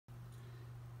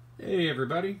Hey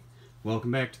everybody,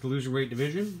 welcome back to the Loserweight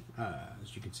division.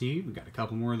 As you can see, we've got a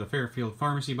couple more of the Fairfield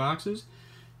Pharmacy boxes.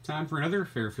 Time for another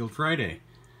Fairfield Friday.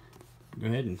 Go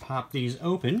ahead and pop these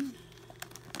open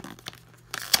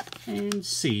and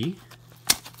see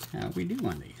how we do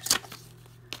on these.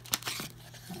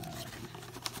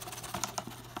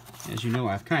 As you know,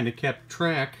 I've kind of kept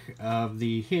track of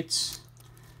the hits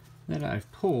that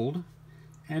I've pulled,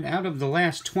 and out of the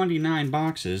last 29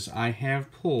 boxes, I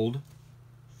have pulled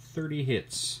 30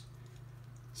 hits,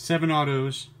 7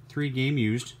 autos, 3 game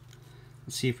used.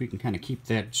 Let's see if we can kind of keep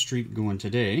that streak going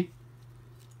today.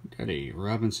 Got a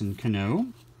Robinson Cano.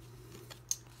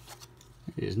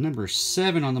 That is number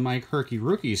 7 on the Mike Herkey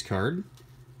Rookies card.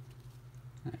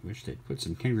 I wish they'd put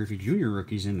some Ken Griffey Jr.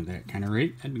 rookies into that kind of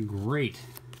rate. That'd be great.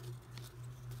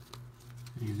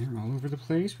 And they're all over the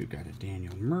place. We've got a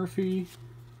Daniel Murphy,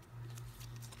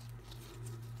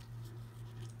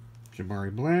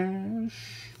 Jabari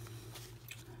Blash,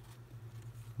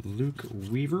 Luke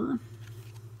Weaver.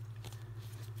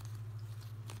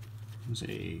 There's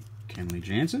a Kenley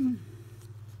Jansen,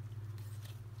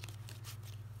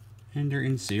 Ender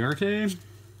Inciarte.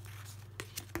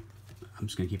 I'm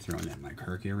just going to keep throwing that Mike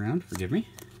Herkey around, forgive me.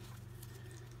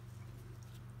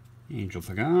 Angel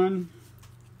Pagan,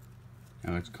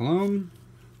 Alex Colomb.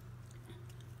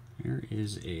 There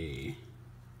is a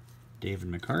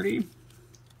David McCarty.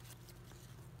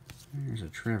 There's a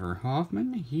Trevor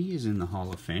Hoffman. He is in the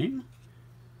Hall of Fame.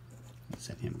 Let's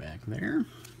set him back there.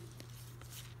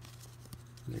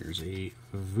 There's a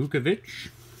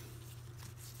Vukovic.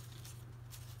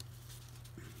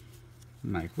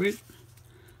 Mike Witt.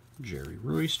 Jerry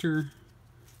Royster.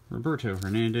 Roberto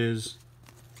Hernandez.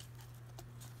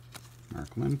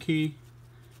 Mark Lemke.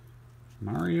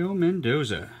 Mario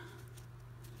Mendoza.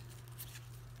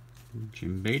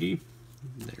 Jim Beatty.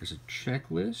 There's a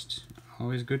checklist.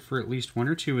 Always good for at least 1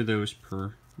 or 2 of those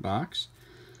per box.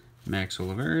 Max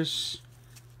Oliveris,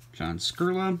 John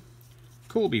Skurla,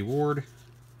 Colby Ward,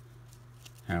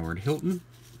 Howard Hilton.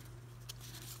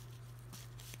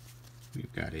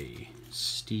 We've got a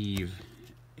Steve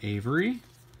Avery.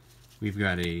 We've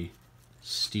got a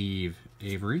Steve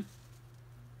Avery.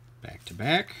 Back to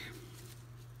back.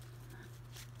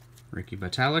 Ricky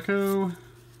Batalico.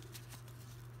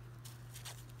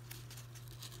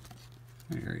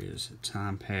 There is a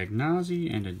Tom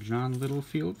Pagnozzi and a John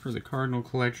Littlefield for the Cardinal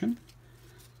collection.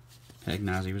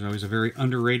 Pagnozzi was always a very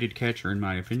underrated catcher, in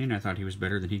my opinion. I thought he was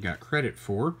better than he got credit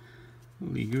for.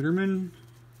 Lee Guterman,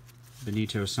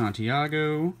 Benito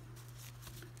Santiago.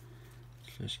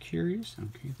 Just curious.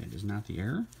 Okay, that is not the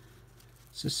error.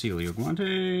 Cecilio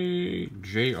Guante,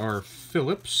 J.R.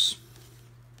 Phillips,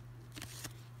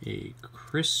 a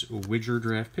Chris Widger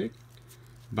draft pick,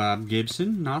 Bob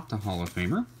Gibson, not the Hall of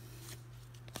Famer,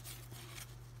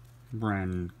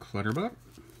 Brian Clutterbuck.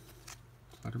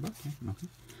 Clutterbuck, yeah, okay.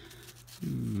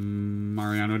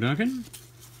 Mariano Duncan.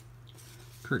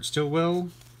 Kurt Stillwell.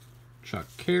 Chuck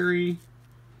Carey.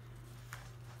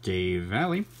 Dave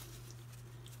Valley.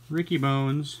 Ricky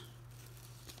Bones.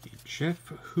 A Jeff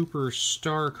Hooper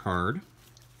star card.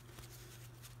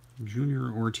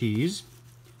 Junior Ortiz.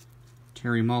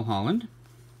 Terry Mulholland.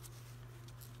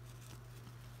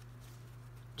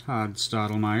 Todd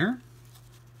Stottlemyre.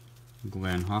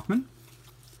 Glenn Hoffman,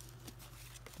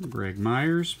 Greg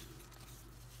Myers,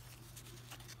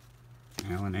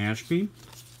 Alan Ashby,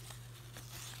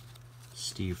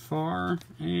 Steve Farr,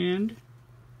 and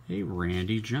a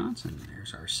Randy Johnson.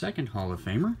 There's our second Hall of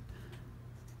Famer.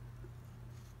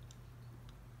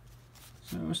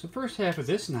 So it's the first half of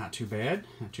this, not too bad.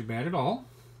 Not too bad at all.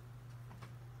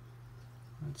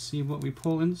 Let's see what we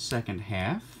pull in the second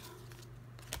half.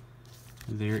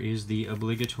 There is the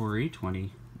obligatory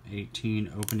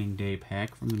 2018 opening day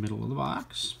pack from the middle of the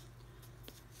box.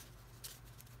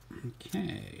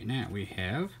 Okay, now we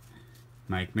have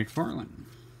Mike McFarland,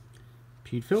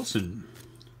 Pete Filson,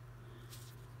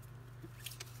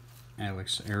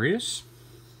 Alex Arias,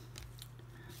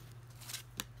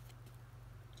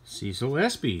 Cecil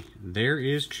Espy. There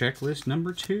is checklist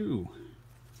number 2.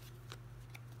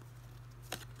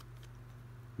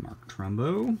 Mark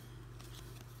Trumbo,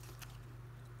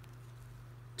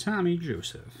 Tommy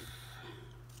Joseph,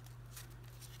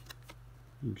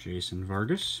 Jason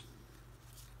Vargas,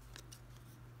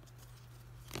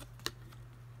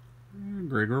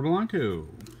 Gregor Blanco,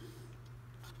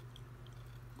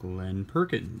 Glenn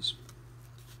Perkins.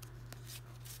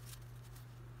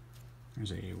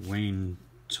 There's a Wayne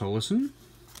Tolleson,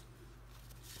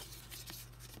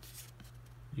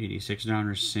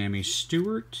 $86 Sammy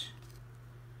Stewart,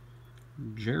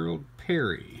 Gerald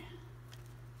Perry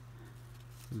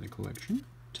in the collection,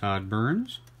 Todd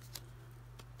Burns,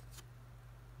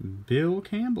 Bill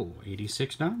Campbell,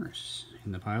 $86.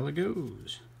 In the pile it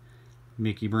goes.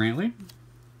 Mickey Brantley.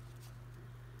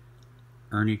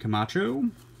 Ernie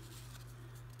Camacho.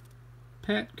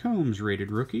 Pat Combs,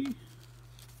 rated rookie.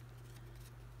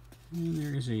 And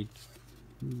there is a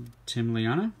Tim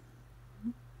Liana.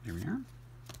 There we are.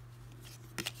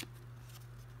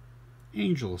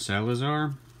 Angel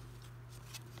Salazar.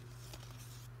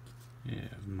 We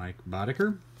have Mike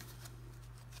Boddicker.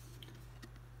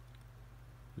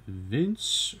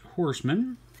 Vince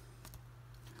Horseman.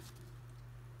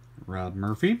 Rob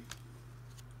Murphy.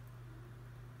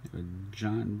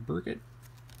 John Burkett.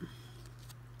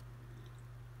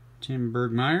 Tom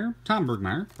Bergmeyer,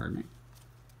 pardon me.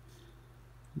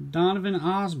 Donovan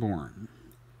Osborne.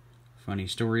 Funny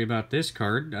story about this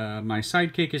card. My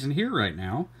sidekick isn't here right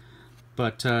now,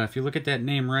 but if you look at that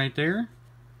name right there,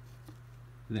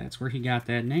 that's where he got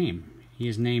that name. He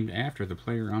is named after the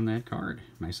player on that card.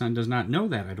 My son does not know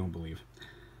that, I don't believe.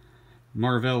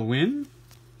 Marvell Wynn.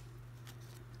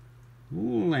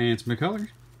 Lance McCullers.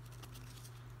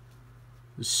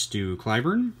 Stu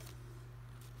Clyburn.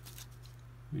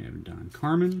 We have Don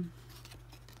Carmen.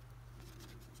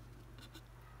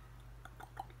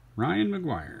 Ryan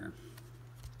McGuire.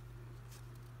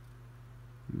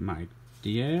 Mike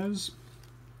Diaz.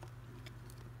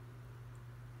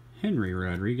 Henry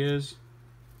Rodriguez.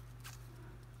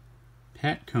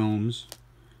 Pat Combs.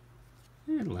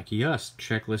 And lucky us,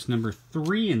 checklist number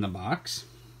 3 in the box.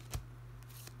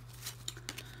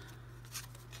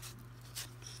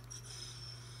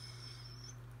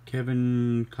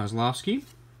 Kevin Kozlowski.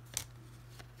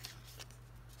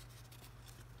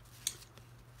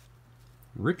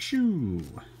 Rick Shue.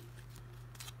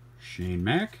 Shane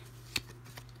Mack.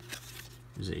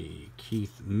 There's a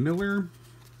Keith Miller.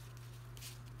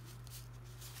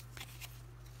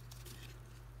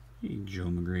 A Joe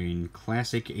McGrane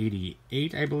Classic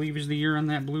 88, I believe is the year on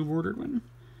that blue bordered one.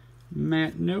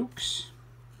 Matt Noakes.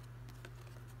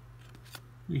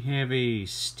 We have a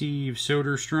Steve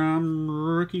Soderstrom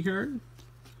rookie card.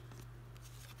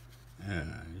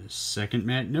 Second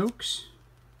Matt Noakes.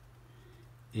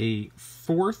 A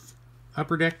 4th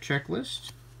Upper Deck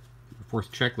checklist.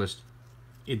 4th checklist.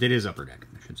 That is Upper Deck,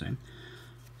 I should say.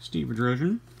 Steve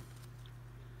Bedrosian.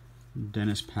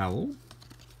 Dennis Powell.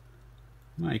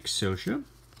 Mike Scioscia.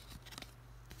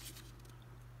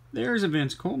 There's a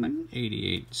Vince Coleman,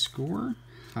 88 score.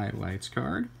 Highlights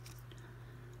card.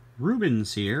 Ruben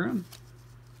Sierra.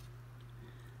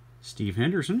 Steve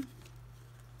Henderson.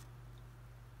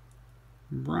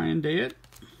 Brian Dayett.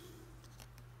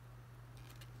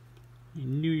 A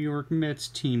New York Mets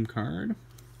team card.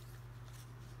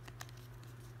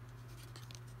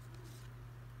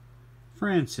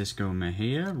 Francisco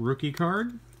Mejia, rookie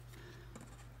card.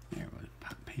 There, we'll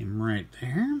pop him right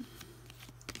there.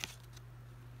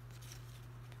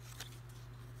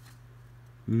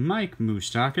 Mike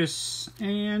Moustakas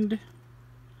and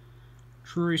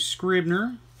Troy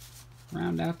Scribner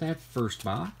round out that first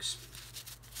box.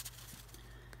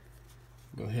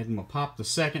 Go ahead and we'll pop the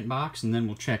second box and then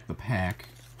we'll check the pack.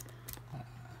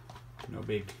 No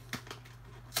big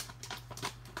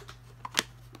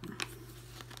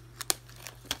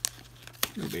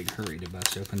hurry to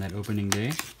bust open that opening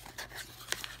day.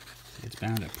 It's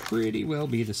bound to pretty well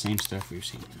be the same stuff we've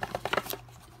seen.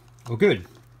 Oh good,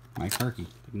 Mike Harkey,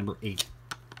 number 8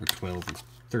 or 12 or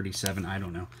 37, I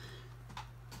don't know.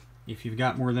 If you've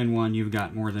got more than one, you've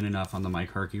got more than enough on the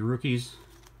Mike Harkey rookies.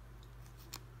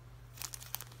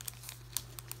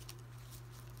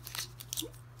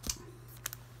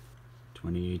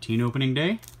 '18 opening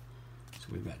day. So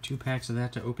we've got 2 packs of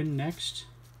that to open next.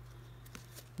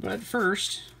 But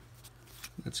first,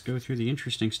 let's go through the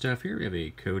interesting stuff here. We have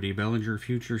a Cody Bellinger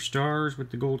Future Stars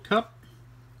with the Gold Cup.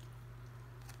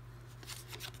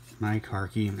 Mike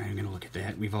Harkey, I'm not even going to look at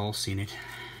that. We've all seen it.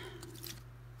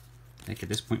 I think at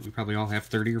this point we probably all have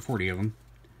 30 or 40 of them.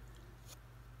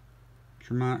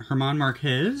 Herman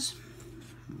Marquez.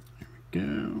 There we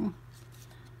go.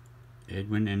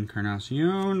 Edwin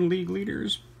Encarnacion, league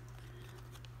leaders.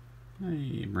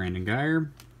 Hey, Brandon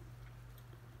Geyer.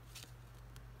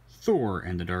 Thor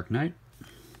and the Dark Knight.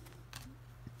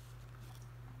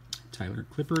 Tyler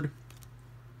Clippard.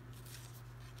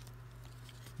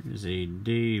 There's a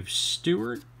Dave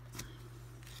Stewart.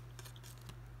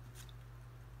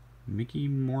 Mickey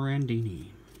Morandini.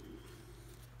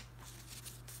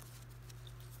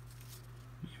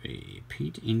 We have a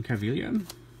Pete Incaviglia.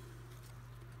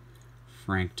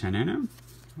 Frank Tanana. I'm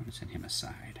going to send him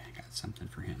aside. I got something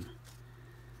for him.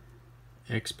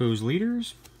 Expos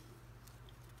leaders.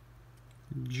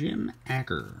 Jim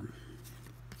Acker.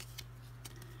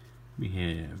 We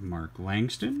have Mark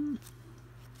Langston.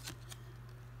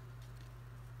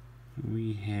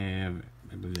 We have,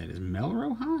 I believe that is Mel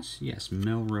Rojas? Yes,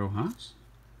 Mel Rojas.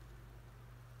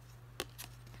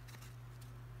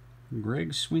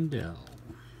 Greg Swindell.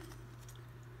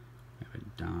 We have a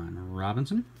Don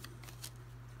Robinson.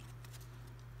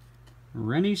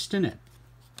 Rennie Stinnett.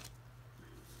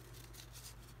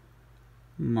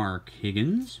 Mark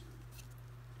Higgins.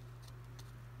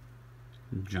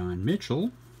 John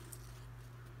Mitchell.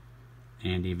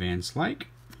 Andy Van Slyke.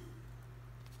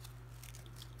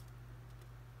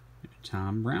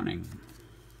 Tom Browning.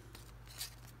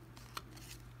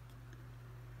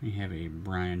 We have a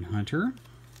Brian Hunter.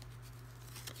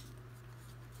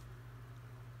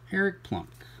 Eric Plunk.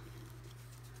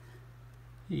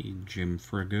 A Jim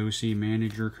Fregosi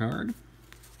manager card.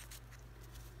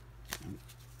 He's going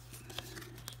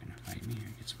to fight me.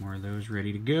 I get some more of those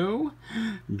ready to go.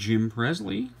 Jim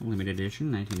Presley, limited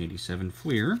edition, 1987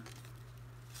 Fleer.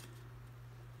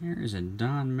 There is a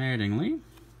Don Mattingly.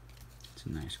 It's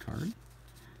a nice card.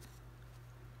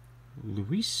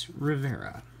 Luis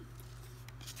Rivera.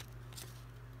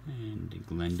 And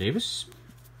Glenn Davis.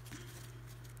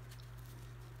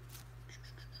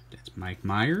 That's Mike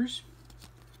Myers.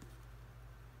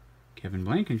 Kevin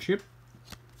Blankenship.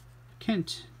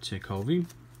 Kent Tekulve.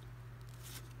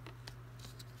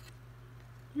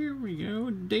 Here we go.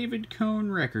 David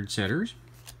Cohn record setters.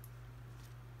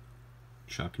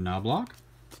 Chuck Knobloch.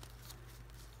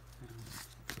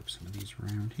 Flip some of these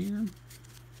around here.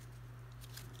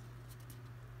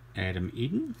 Adam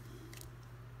Eden.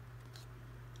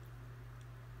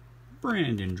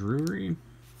 Brandon Drury.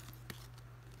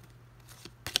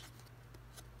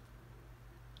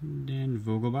 Dan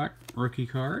Vogelbach, rookie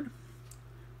card.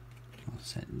 I'll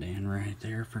set Dan right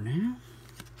there for now.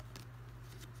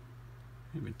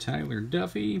 We have a Tyler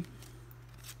Duffy.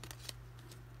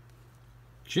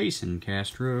 Jason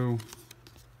Castro.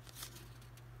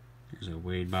 There's a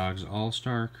Wade Boggs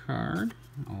All-Star card.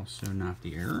 Also not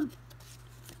the error.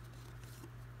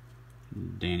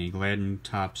 Danny Gladden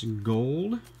Topps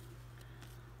Gold.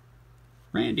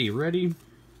 Randy Reddy.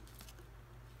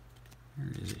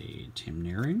 There is a Tim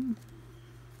Naring.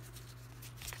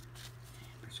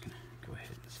 I'm just going to go ahead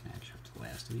and snatch up the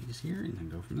last of these here and then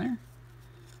go from there.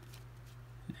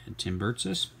 And Tim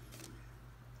Burtsis.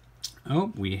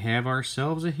 Oh, we have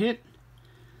ourselves a hit.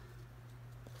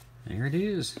 There it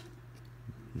is.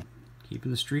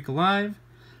 Keeping the streak alive.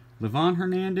 Livan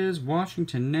Hernandez,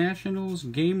 Washington Nationals,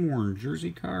 game-worn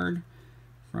jersey card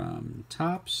from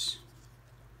Topps.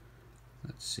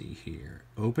 Let's see here.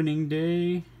 Opening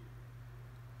day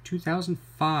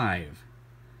 2005.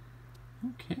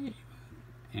 Okay.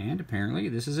 And apparently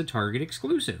this is a Target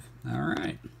exclusive.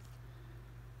 Alright.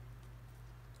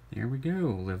 There we go.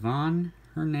 Livan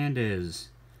Hernandez.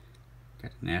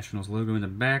 Got the Nationals logo in the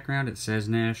background. It says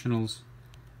Nationals.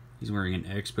 He's wearing an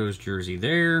Expos jersey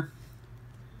there.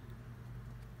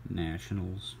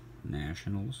 Nationals.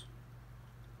 Nationals.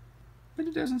 But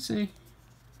it doesn't say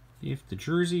if the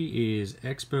jersey is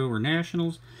Expo or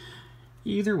Nationals.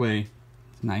 Either way,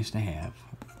 it's nice to have.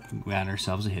 We got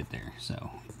ourselves a hit there.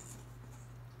 So,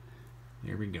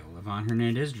 there we go. Livan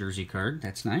Hernandez jersey card.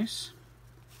 That's nice.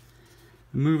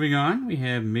 Moving on, we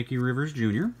have Mickey Rivers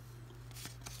Jr.,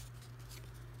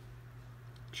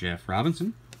 Jeff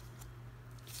Robinson,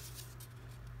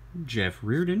 Jeff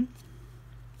Reardon,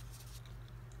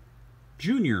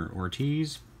 Junior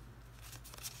Ortiz,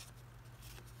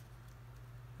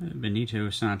 Benito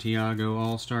Santiago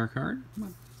All-Star card.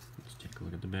 Let's take a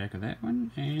look at the back of that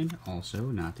one, and also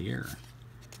not the error.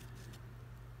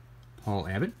 Paul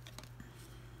Abbott,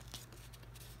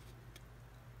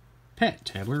 Pat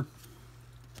Tabler.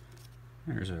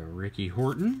 There's a Ricky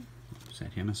Horton.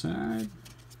 Set him aside.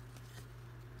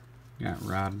 Got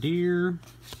Rob Deere.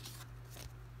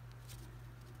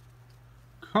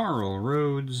 Carl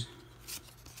Rhodes.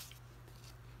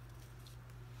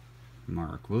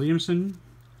 Mark Williamson.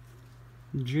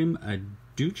 Jim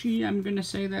Aducci, I'm going to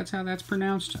say that's how that's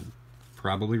pronounced. I'm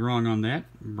probably wrong on that.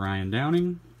 Brian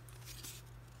Downing.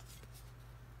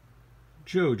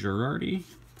 Joe Girardi.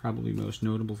 Probably most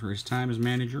notable for his time as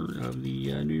manager of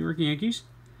the New York Yankees.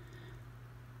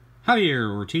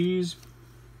 Javier Ortiz.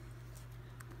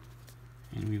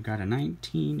 And we've got a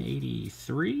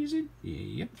 1983, is it?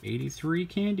 Yep, 83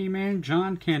 Candyman,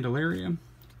 John Candelaria.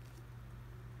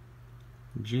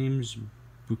 James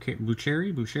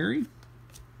Bucheri.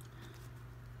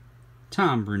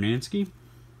 Tom Brunansky.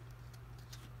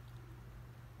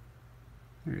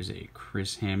 There's a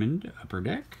Chris Hammond Upper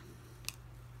Deck.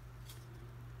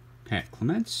 Pat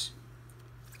Clements,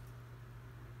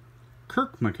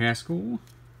 Kirk McCaskill,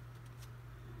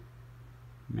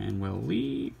 Manuel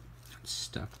Lee,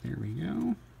 stuck, there we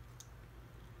go,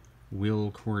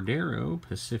 Will Cordero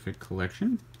Pacific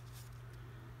Collection.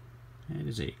 That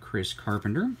is a Chris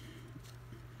Carpenter.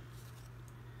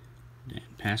 Dan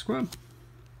Pasqua.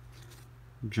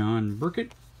 John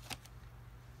Burkett.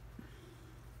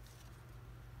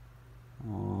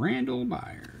 Randall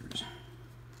Byers.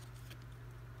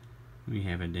 We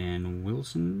have a Dan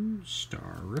Wilson,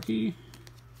 star rookie.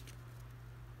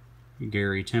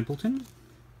 Gary Templeton.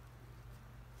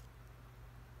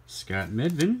 Scott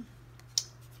Medvin.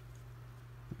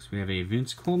 We have a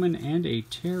Vince Coleman and a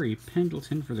Terry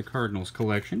Pendleton for the Cardinals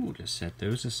collection. We'll just set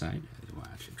those aside.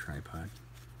 Watch a tripod.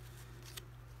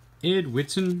 Ed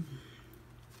Whitson.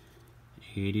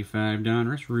 85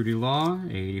 Donruss, Rudy Law.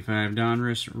 85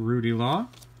 Donruss, Rudy Law.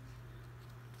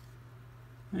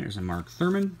 There's a Mark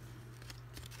Thurman.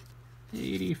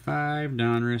 85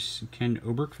 Donruss, Ken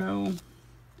Oberkfell.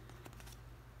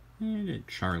 And a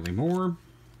Charlie Moore.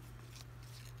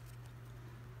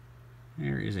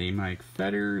 There is a Mike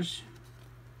Fetters.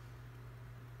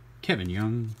 Kevin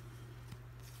Young.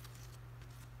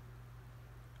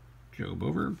 Joe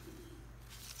Bover.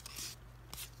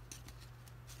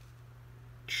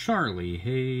 Charlie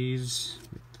Hayes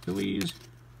with the Phillies.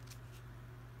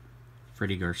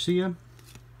 Freddie Garcia.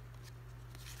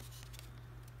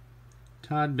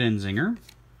 Todd Benzinger.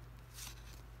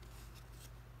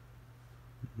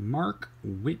 Mark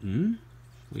Whitten,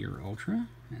 Fleer Ultra.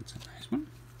 That's a nice one.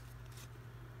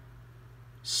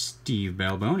 Steve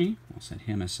Balboni. We'll set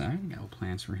him aside. Got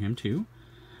plans for him too.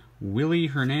 Willie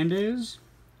Hernandez.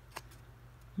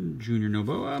 Junior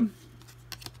Noboa.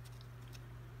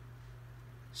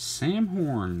 Sam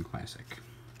Horn Classic.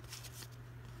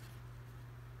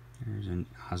 There's an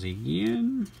Ozzie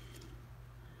Guillen.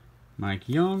 Mike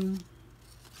Young.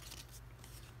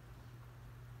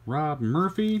 Rob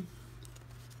Murphy.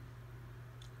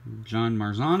 John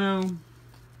Marzano.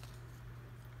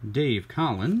 Dave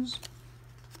Collins.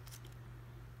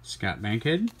 Scott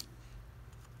Bankhead.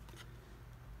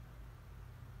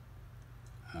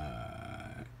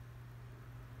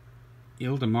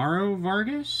 Ildemaro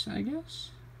Vargas, I guess?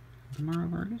 Ildemaro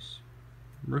Vargas.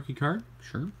 Rookie card,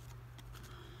 sure.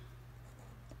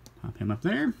 Pop him up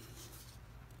there.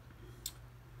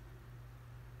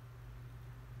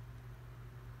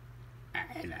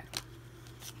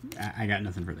 I got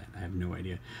nothing for that. I have no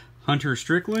idea. Hunter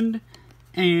Strickland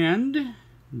and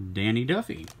Danny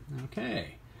Duffy.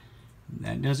 Okay.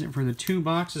 That does it for the 2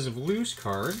 boxes of loose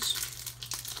cards.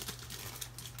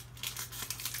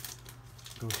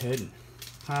 Go ahead and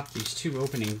pop these 2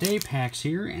 opening day packs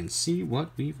here and see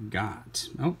what we've got.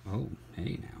 Oh,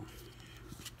 hey now.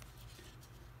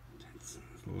 That's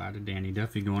a lot of Danny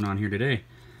Duffy going on here today.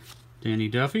 Danny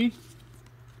Duffy.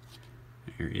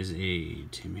 There is a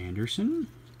Tim Anderson.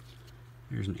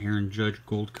 There's an Aaron Judge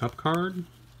Gold Cup card.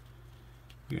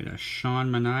 We got a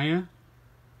Sean Manaea.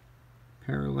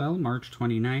 Parallel, March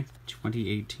 29th,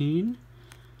 2018.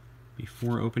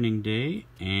 Before opening day,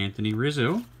 Anthony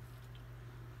Rizzo.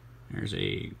 There's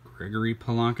a Gregory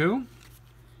Polanco.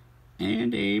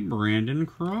 And a Brandon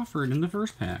Crawford in the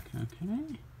first pack.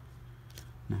 Okay.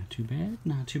 Not too bad,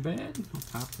 not too bad.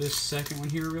 I'll pop this second one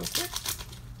here real quick.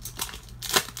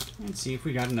 And see if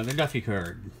we got another Duffy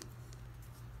card.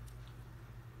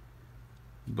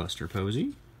 Buster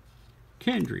Posey.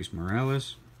 Kendrys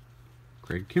Morales.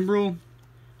 Craig Kimbrell.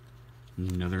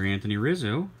 Another Anthony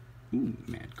Rizzo. Ooh,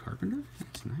 Matt Carpenter.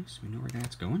 That's nice. We know where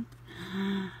that's going.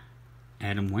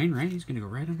 Adam Wainwright. He's going to go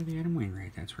right under the Adam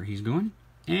Wainwright. That's where he's going.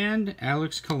 And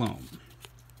Alex Colon.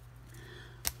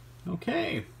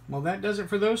 Okay. Well, that does it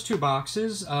for those 2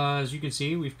 boxes. As you can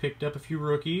see, we've picked up a few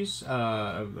rookies,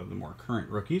 of the more current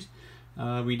rookies.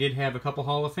 We did have a couple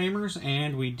Hall of Famers,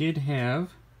 and we did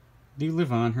have the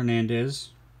Livan Hernandez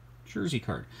jersey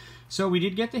card. So we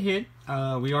did get the hit.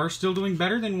 We are still doing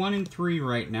better than 1 in 3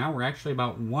 right now. We're actually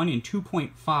about 1 in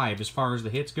 2.5 as far as the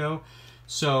hits go.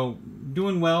 So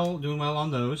doing well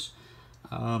on those.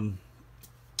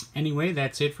 Anyway,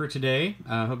 that's it for today.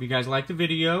 Hope you guys liked the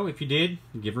video. If you did,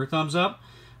 give her a thumbs up.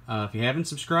 If you haven't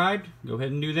subscribed, go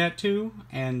ahead and do that too.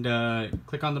 And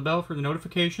click on the bell for the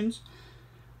notifications.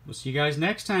 We'll see you guys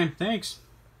next time. Thanks.